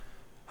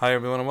Hi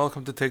everyone and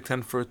welcome to Take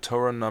 10 for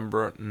Torah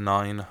number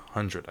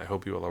 900. I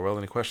hope you all are well.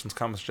 Any questions,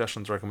 comments,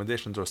 suggestions,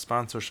 recommendations, or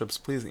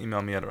sponsorships, please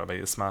email me at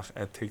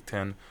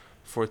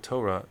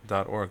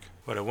rabbiismach@take10fortorah.org.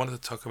 What I wanted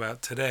to talk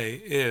about today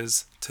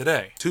is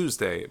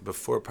Tuesday,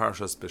 before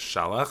Parshas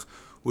Beshalach,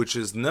 which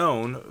is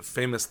known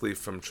famously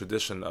from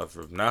tradition of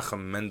Rav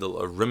Nachum Mendel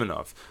of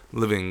Rimanov, who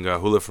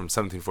lived from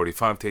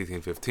 1745 to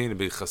 1815, a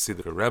big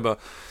Hasidic Rebbe.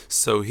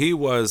 So he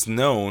was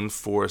known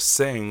for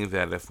saying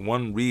that if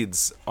one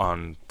reads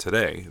on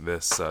today,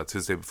 this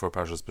Tuesday before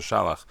Parshas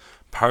Beshalach,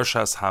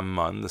 Parshas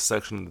Haman, the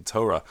section of the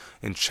Torah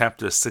in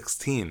chapter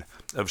 16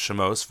 of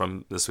Shemos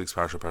from this week's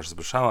Parshas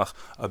Beshalach,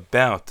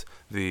 about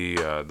the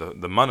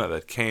manna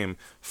that came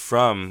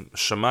from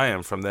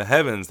Shemayim, from the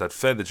heavens, that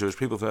fed the Jewish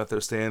people throughout their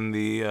stay in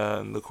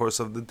the course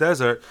of the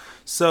desert.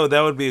 So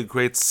that would be a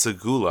great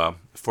segula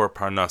for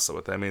Parnasa.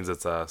 What that means,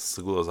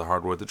 segula is a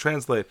hard word to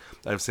translate.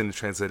 I've seen it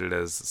translated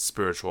as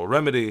spiritual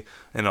remedy,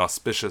 an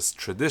auspicious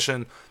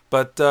tradition,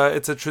 but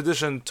it's a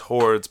tradition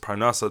towards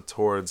Parnasa,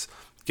 towards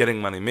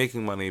getting money,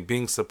 making money,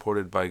 being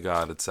supported by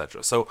God,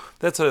 etc. So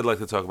that's what I'd like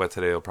to talk about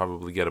today. I'll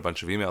probably get a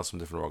bunch of emails from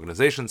different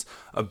organizations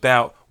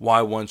about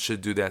why one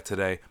should do that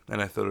today,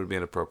 and I thought it would be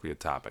an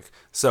appropriate topic.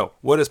 So,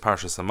 what is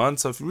Parshas Haman?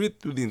 So if you read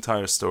through the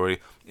entire story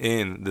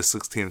in the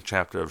 16th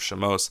chapter of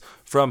Shemos,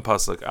 from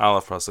Pasuk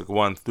Aleph, Pasuk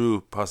 1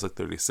 through Pasuk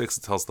 36,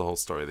 it tells the whole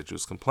story. The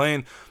Jews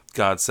complain.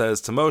 God says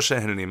to Moshe,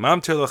 Hineni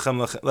mamtir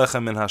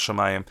lechem min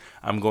hashamayim,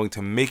 I'm going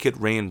to make it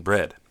rain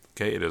bread.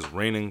 Okay, it is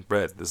raining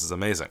bread. This is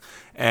amazing.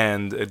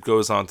 And it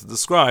goes on to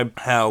describe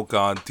how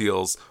God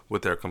deals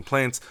with their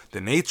complaints,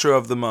 the nature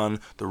of the man.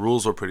 The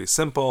rules were pretty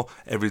simple.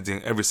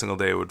 Every single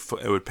day it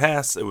would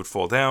pass, it would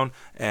fall down,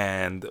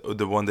 and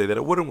the one day that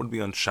it wouldn't would be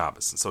on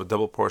Shabbos. And so a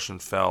double portion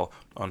fell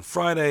on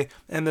Friday,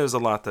 and there's a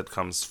lot that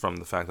comes from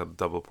the fact that the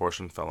double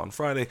portion fell on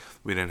Friday.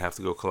 We didn't have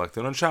to go collect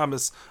it on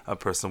Shabbos. A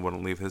person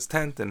wouldn't leave his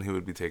tent, and he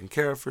would be taken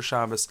care of for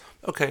Shabbos.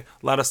 Okay,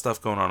 a lot of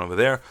stuff going on over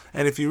there.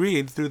 And if you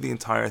read through the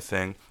entire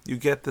thing, you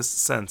get this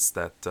sense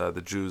that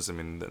the Jews,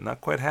 they're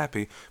not quite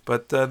happy,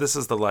 but this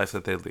is the life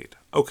that they lead.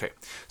 Okay,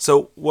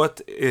 so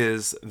what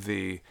is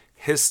the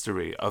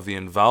history of the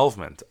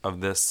involvement of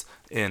this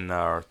in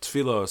our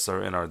tefillos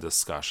or in our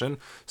discussion?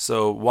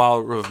 So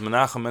while Rav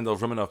Menachem Mendel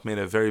of Rimanov made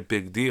a very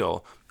big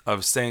deal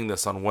of saying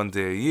this on one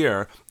day a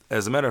year,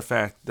 as a matter of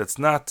fact, that's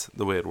not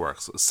the way it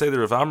works.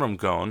 Seder of Amram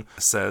Gaon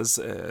says,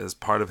 as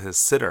part of his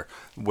siddur,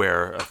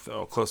 where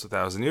close to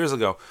 1,000 years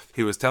ago,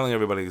 he was telling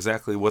everybody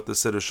exactly what the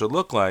siddur should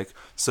look like.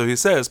 So he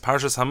says,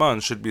 Parshas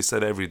Haman should be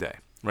said every day.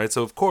 Right,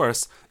 so of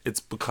course it's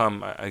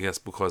become, I guess,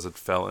 because it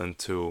fell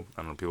into,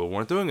 people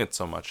weren't doing it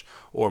so much,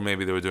 or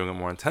maybe they were doing it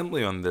more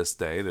intently on this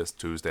day, this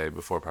Tuesday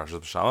before Parshas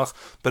Beshalach.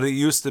 But it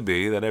used to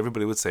be that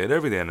everybody would say it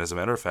every day, and as a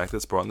matter of fact,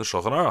 it's brought in the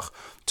Shulchan Aruch.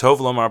 Tov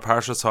lomar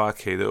Parshas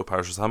HaAkedah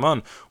Parshas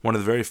Haman. One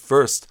of the very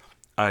first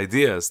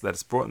ideas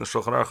that's brought in the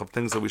Shulchan Aruch of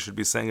things that we should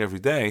be saying every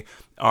day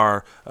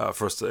are,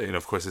 first,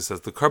 of course, he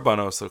says the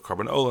Karbanos, the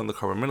Karban Olah, the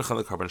Karban Mincha,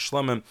 the Karban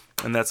Shlamim,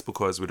 and that's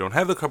because we don't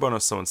have the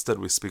Karbanos, so instead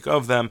we speak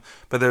of them.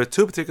 But there are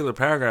two particular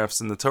paragraphs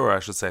in the Torah, I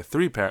should say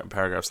three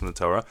paragraphs in the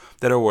Torah,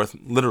 that are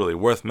literally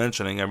worth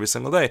mentioning every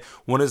single day.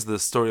 One is the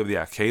story of the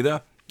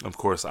Akedah, of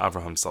course,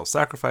 Abraham's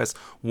self-sacrifice.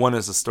 One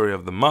is the story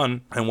of the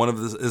man, and one of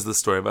this is the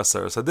story of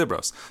Aseres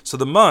Hadibros. So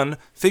the man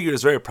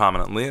figures very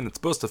prominently, and it's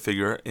supposed to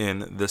figure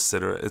in this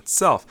siddur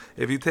itself.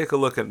 If you take a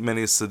look at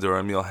many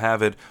siddurim, you'll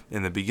have it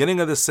in the beginning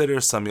of the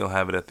siddur, some you'll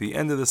have it at the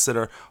end of the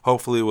siddur.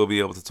 Hopefully we'll be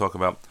able to talk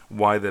about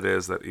why that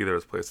is, that either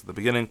is placed at the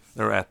beginning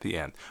or at the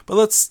end. But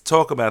let's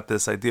talk about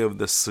this idea of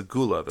the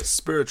segula, the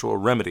spiritual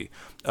remedy,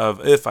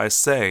 of if I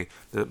say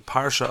the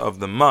parsha of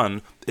the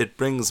man, it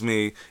brings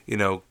me,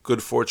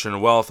 good fortune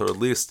and wealth, or at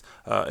least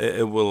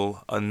it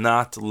will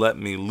not let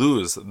me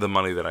lose the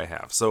money that I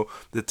have. So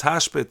the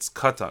Tashbetz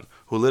Katan,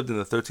 who lived in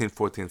the 13th,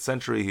 14th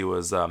century, he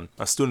was a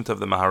student of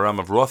the Maharam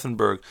of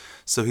Rothenburg.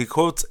 So he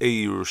quotes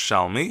a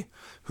Yerushalmi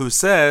who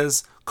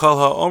says, Kol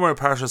ha'omer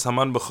Parshas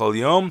Haman b'chol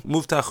yom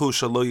muvtachu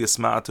shelo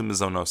yisma'atu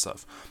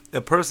mizonosav.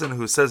 A person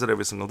who says it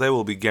every single day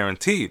will be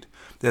guaranteed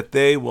that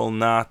they will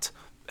not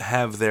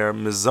have their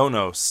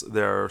mizonos,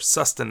 their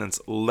sustenance,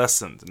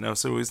 lessened. Now,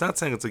 so he's not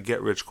saying it's a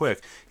get rich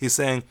quick. He's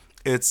saying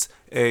it's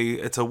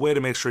a way to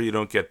make sure you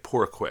don't get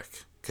poor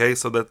quick. Okay,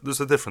 so that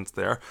there's a difference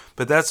there,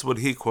 but that's what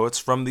he quotes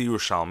from the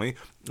Yerushalmi.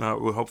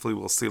 Hopefully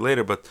we'll see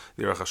later, but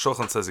the Aruch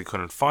HaShulchan says he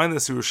couldn't find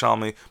this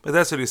Yerushalmi, but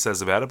that's what he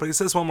says about it. But he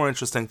says one more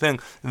interesting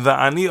thing: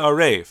 Va'ani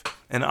arev,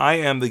 and I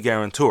am the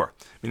guarantor.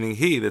 Meaning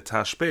he, the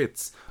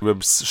Tashbetz, Reb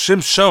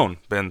Shimshon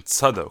ben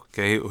Tzadok,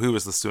 okay, he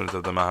was the student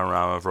of the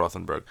Maharam of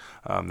Rothenburg.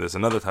 There's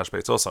another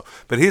Tashbetz also.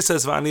 But he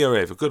says, Va'ani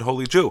arev, a good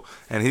holy Jew,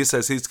 and he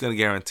says he's going to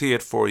guarantee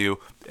it for you,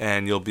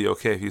 and you'll be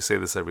okay if you say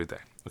this every day.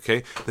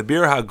 Okay, the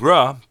Bir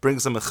Hagra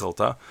brings a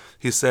Mechilta.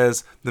 He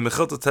says the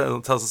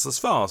Mechilta tells us as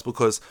follows,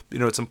 because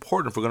it's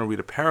important if we're going to read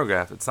a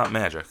paragraph. It's not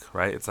magic,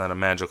 right? It's not a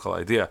magical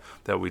idea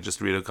that we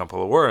just read a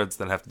couple of words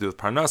that have to do with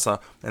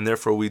Parnasa, and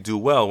therefore we do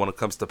well when it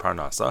comes to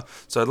Parnasa.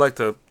 So I'd like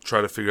to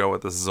try to figure out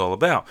what this is all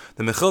about.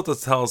 The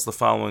Mechilta tells the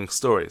following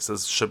story. It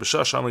says,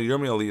 Shebisha Shamar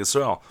Yirmi Ali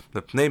Yisrael,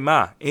 Mepnei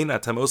Ma Ein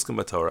Atem Oskim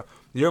B'Torah.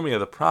 Yirmiyah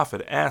the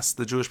prophet asked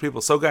the Jewish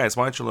people, so guys,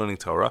 why aren't you learning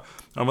Torah?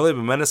 I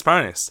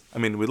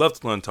mean, we love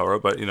to learn Torah,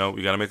 but we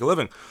got to make a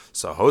living.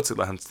 So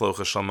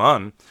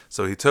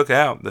he took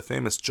out the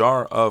famous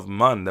jar of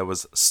man that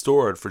was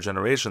stored for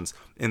generations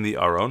in the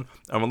Aron,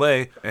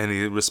 and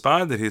he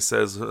responded, he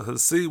says,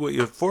 see what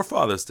your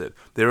forefathers did.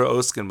 They were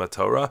oskin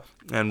b'Torah,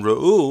 and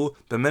Ru'u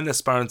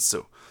b'menes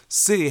paransu.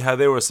 See how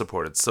they were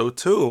supported. So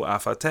too,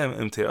 afatem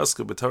im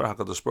te'osku b'Torah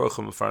hakadosh baruch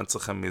hu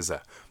mefarantzechem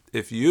mizeh.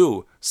 If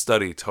you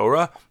study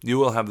Torah, you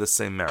will have the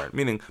same merit.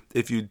 Meaning,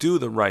 if you do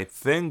the right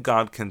thing,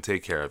 God can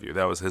take care of you.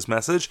 That was his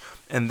message,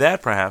 and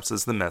that perhaps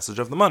is the message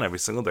of the man. Every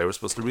single day we're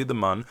supposed to read the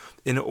man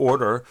in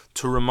order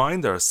to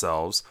remind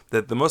ourselves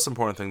that the most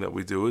important thing that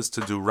we do is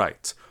to do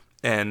right,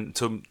 and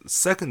to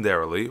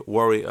secondarily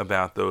worry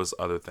about those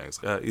other things.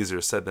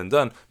 Easier said than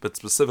done, but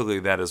specifically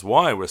that is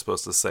why we're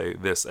supposed to say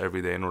this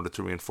every day in order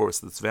to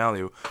reinforce its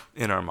value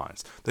in our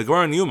minds. The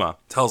Gemara in Yuma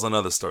tells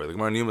another story. The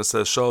Gemara in Yuma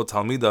says, Shol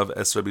Talmidav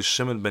es Rabbi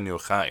Shimon ben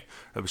Yochai.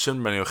 Rabbi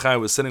Shimon ben Yochai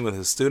was sitting with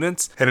his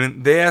students,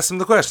 and they asked him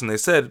the question. They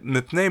said,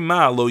 Mipnei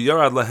ma lo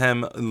yarad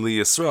lahem li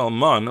Yisrael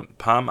man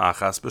pam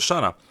achas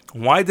b'shana.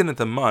 Why didn't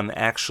the man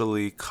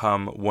actually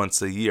come once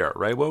a year,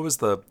 right? It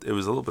was a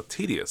little bit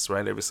tedious,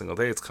 right? Every single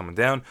day it's coming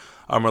down.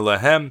 Amar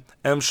lahem,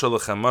 em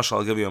shalachem mashal,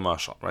 I'll give you a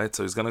mashal, right?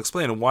 So he's going to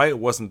explain why it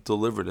wasn't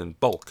delivered in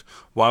bulk.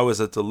 Why was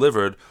it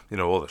delivered,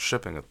 all the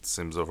shipping, it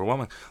seems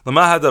overwhelming.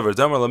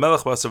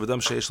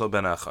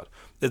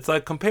 It's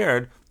like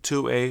compared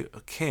to a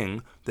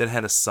king that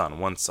had a son,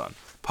 one son.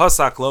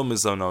 Pasak lo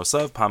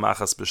mizonosav, pam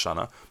achas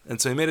b'shana.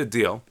 And so he made a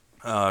deal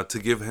to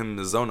give him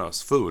the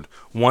zonos, food,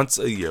 once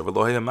a year. And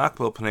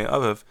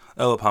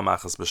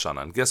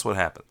guess what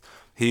happened?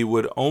 He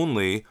would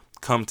only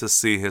come to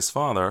see his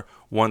father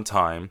one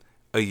time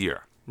a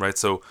year, right?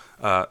 So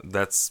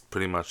that's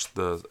pretty much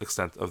the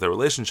extent of their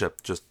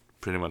relationship. Just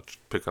pretty much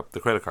pick up the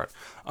credit card.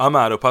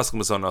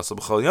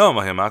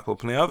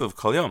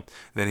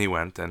 Then he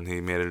went and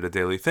he made it a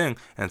daily thing,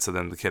 and so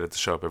then the kid had to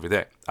show up every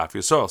day.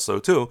 So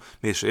too,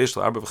 a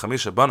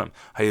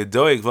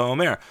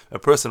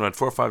person who had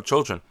 4 or 5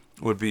 children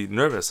would be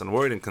nervous and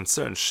worried and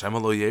concerned.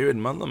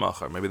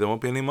 Maybe there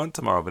won't be any month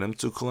tomorrow,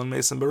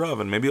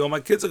 and maybe all my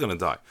kids are going to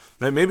die.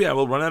 Maybe I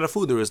will run out of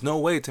food. There is no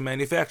way to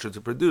manufacture,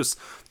 to produce,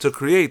 to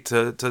create,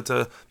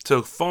 to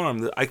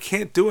farm. I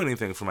can't do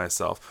anything for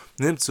myself.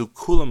 So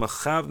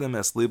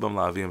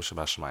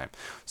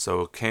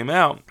it came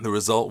out, the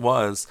result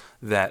was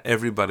that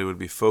everybody would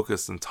be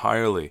focused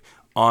entirely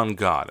on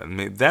God.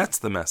 And that's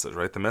the message,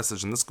 right? The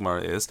message in this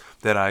Gemara is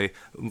that I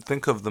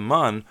think of the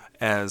man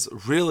as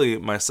really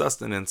my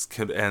sustenance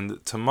could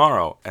end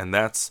tomorrow. And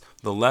that's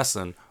the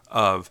lesson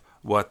of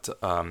what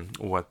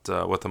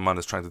the man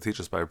is trying to teach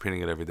us by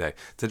repeating it every day.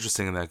 It's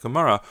interesting in that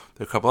Gemara,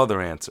 there are a couple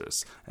other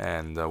answers.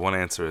 And one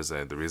answer is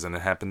the reason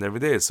it happened every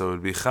day is so it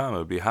would be cham, it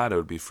would be hot, it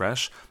would be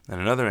fresh. And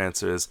another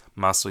answer is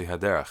masui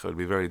haderach. It would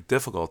be very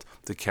difficult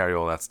to carry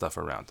all that stuff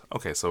around.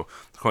 Okay, so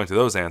according to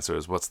those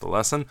answers, what's the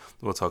lesson?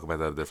 We'll talk about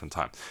that at a different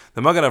time.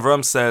 The Magen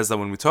Avraham says that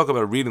when we talk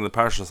about reading the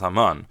Parshas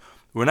Haman,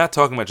 we're not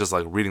talking about just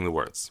like reading the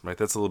words, right?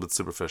 That's a little bit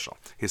superficial.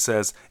 He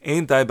says,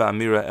 "Ein dai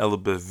ba'amira el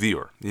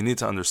bevir." You need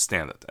to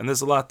understand it, and there's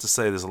a lot to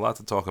say. There's a lot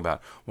to talk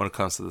about when it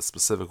comes to the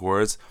specific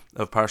words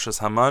of Parshas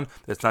Haman.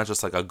 It's not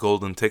just like a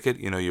golden ticket.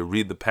 You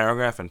read the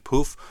paragraph and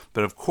poof.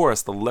 But of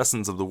course, the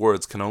lessons of the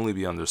words can only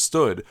be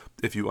understood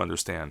if you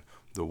understand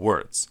the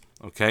words.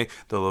 Okay,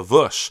 the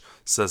Lavush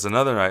says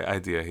another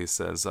idea. He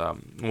says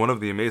one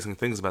of the amazing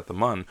things about the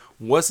man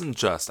wasn't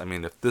just.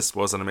 If this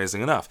wasn't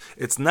amazing enough,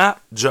 it's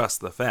not just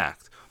the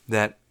fact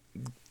that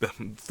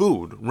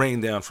food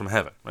rained down from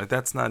heaven, right?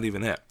 That's not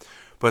even it.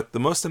 But the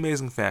most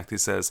amazing fact, he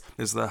says,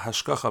 is the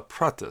hashgacha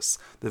pratis,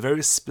 the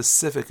very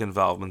specific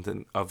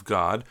involvement of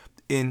God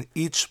in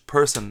each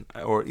person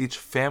or each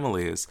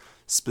family's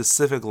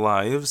specific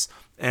lives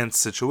and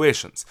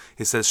situations.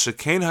 He says,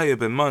 Shekein haya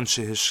b'man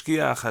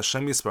shehishkiach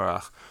Hashem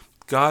yisbarach,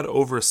 God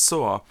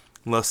oversaw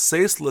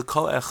laseis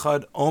lekol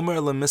echad omer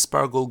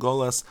lemispar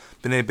golgolas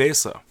b'nei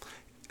besa.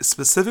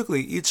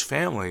 Specifically, each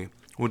family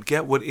would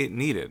get what it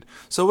needed.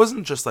 So it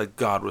wasn't just like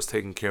God was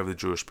taking care of the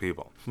Jewish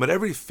people, but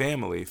every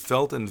family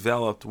felt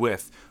enveloped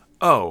with,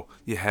 oh,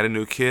 you had a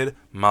new kid,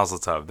 mazel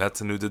tov, that's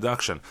a new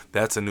deduction,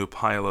 that's a new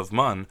pile of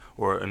man,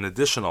 or an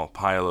additional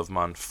pile of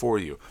man for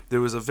you.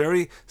 There was a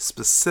very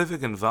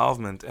specific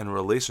involvement and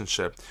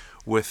relationship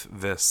with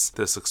this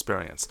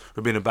experience.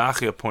 Rabbeinu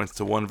Bachia points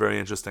to one very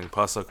interesting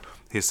pasuk.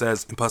 He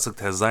says in pasuk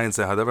Tezayin,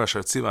 "Zehadavar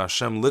asher tziva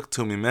Hashem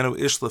liktu mimenu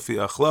ish lefi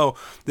achlo."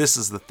 This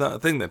is the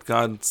thing that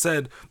God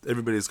said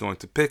everybody's going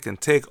to pick and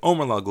take.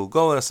 Omer la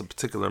gulgolas, a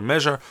particular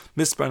measure.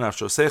 Mispar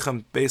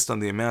nafshosechem, based on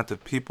the amount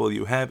of people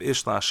you have.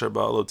 Ish la asher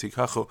ba'alo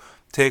tikachu,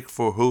 take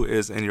for who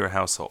is in your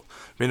household.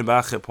 Rabbeinu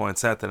Bachia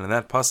points out that in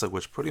that pasuk,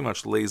 which pretty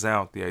much lays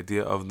out the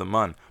idea of the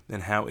man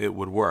and how it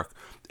would work,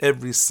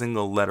 every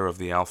single letter of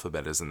the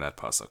alphabet is in that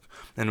pasuk.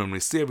 And when we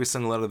see every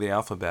single letter of the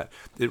alphabet,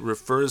 it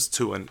refers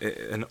to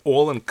an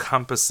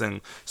all-encompassing,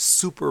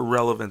 super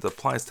relevant,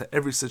 applies to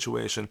every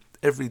situation,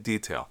 every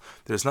detail.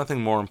 There's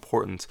nothing more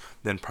important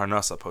than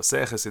parnasa.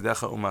 Posech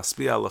esidecha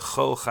umaspia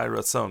lechol chai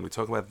ratzon. We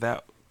talk about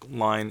that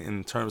line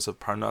in terms of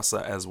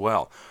parnasa as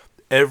well.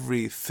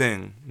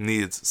 Everything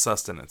needs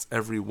sustenance,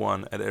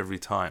 everyone at every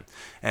time.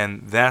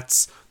 And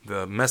that's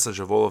the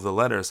message of all of the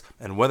letters.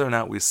 And whether or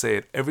not we say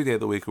it every day of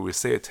the week, or we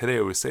say it today,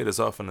 or we say it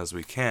as often as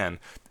we can,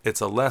 it's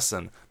a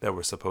lesson that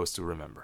we're supposed to remember.